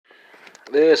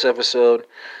This episode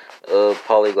of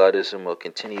Polyglotism will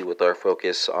continue with our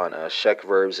focus on Czech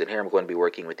verbs, and here I'm going to be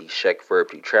working with the Czech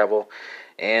verb to travel.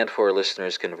 And for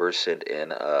listeners conversant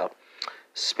in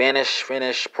Spanish,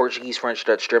 Finnish, Portuguese, French,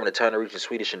 Dutch, German, Italian, Norwegian,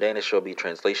 Swedish, and Danish, there will be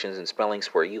translations and spellings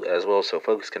for you as well. So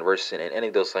folks conversant in any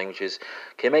of those languages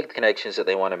can make the connections that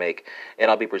they want to make.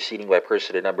 And I'll be proceeding by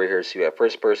person and number here. So you have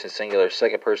first person singular,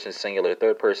 second person singular,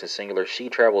 third person singular. She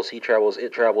travels, he travels,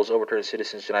 it travels. Overturned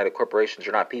citizens, united corporations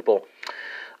are not people.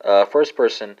 First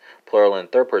person plural and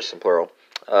third person plural.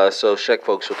 So Czech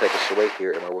folks will take us away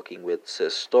here, and we're working with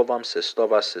cestovam,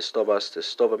 cestovas, cestovas,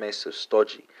 cestovame,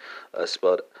 cestoji.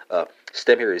 Spelled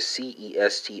stem here is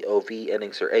CESTOV.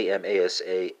 Endings are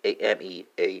AMASA,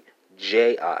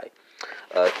 AMEAJI.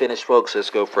 Finnish folks, let's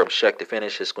go from Czech to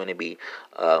Finnish. It's going to be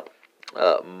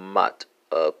mat.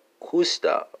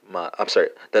 Kusta, I'm sorry.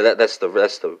 That's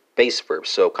the base verb.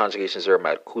 So conjugations are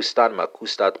makustan,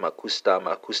 makustat, makusta,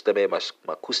 makustame,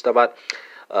 makustavat.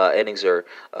 Endings are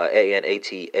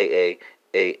ANAT, AA,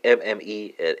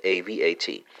 AMME, and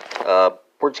AVAT.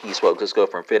 Portuguese folks, let's go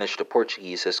from Finnish to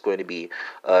Portuguese. It's going to be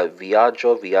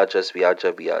viajo, viajas,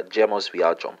 viaja, viajemos,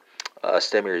 viajom.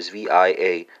 Stem here is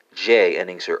VIAJ.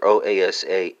 Endings are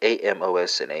OASA,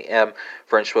 AMOS, and AM.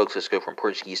 French folks, let's go from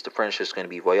Portuguese to French. It's going to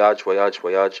be voyage, voyage,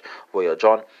 voyage,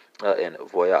 voyageon, and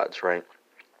voyage, right?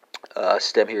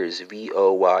 Stem here is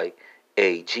VOYAG.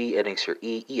 Endings are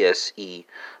ESE,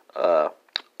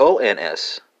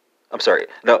 ONS. I'm sorry.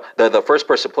 No, the first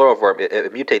person plural form,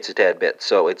 it mutates a tad bit.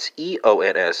 So it's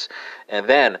EONS. And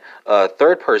then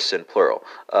third person plural,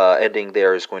 ending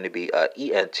there is going to be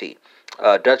ENT.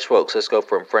 Dutch folks, let's go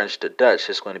from French to Dutch.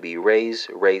 It's going to be raise,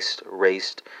 raced,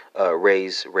 raced,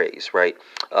 raise, raise, right?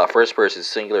 First person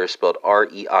singular is spelled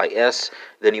REIS.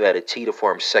 Then you add a T to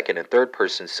form second and third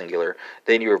person singular.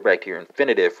 Then you revert to your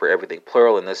infinitive for everything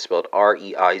plural, and that's spelled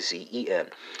REIZEN.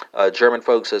 German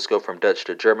folks, let's go from Dutch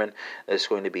to German. It's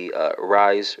going to be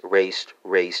rise, raced,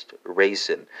 raced,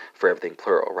 raisin for everything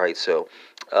plural, right? So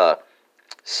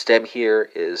stem here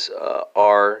is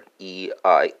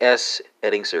REIS.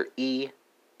 Endings are ETT.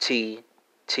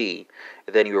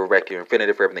 Then you erect your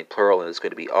infinitive for everything plural, and it's going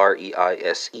to be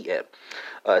REISEN.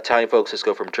 Italian folks, let's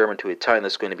go from German to Italian.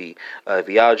 That's going to be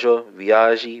viaggio,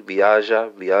 viaggi,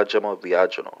 viaggia, viaggiamo,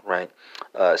 viaggiano, right?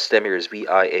 Stem here is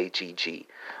VIAGG.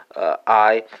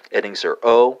 I, endings are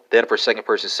O. Then for second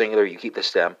person singular, you keep the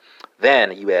stem.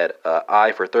 Then you add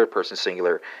I for third person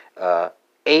singular,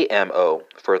 AMO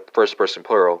for first person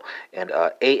plural, and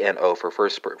ANO for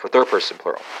third person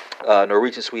plural.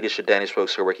 Norwegian, Swedish, and Danish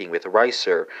folks are working with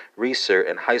Reiser, Reiser,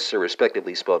 and Heiser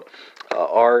respectively, spelled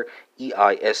REISER,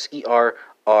 RESAR,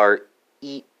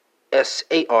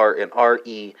 and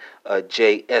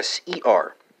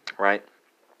REJSER, right?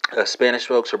 Spanish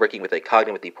folks are working with a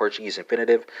cognate with the Portuguese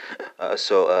infinitive.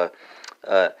 So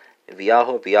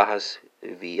viajo, viajas,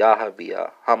 viaja,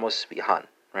 viajamos, viajan,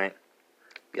 right?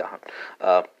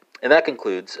 And that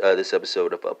concludes this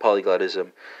episode of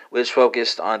Polyglotism, which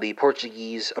focused on the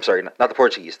Portuguese, I'm sorry, not the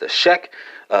Portuguese, the Czech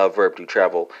verb to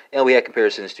travel. And we had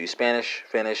comparisons to Spanish,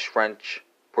 Finnish, French,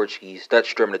 Portuguese,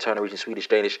 Dutch, German, Italian, Norwegian, Swedish,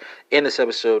 Danish. And this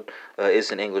episode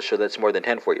is in English, so that's more than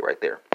 10 for you right there.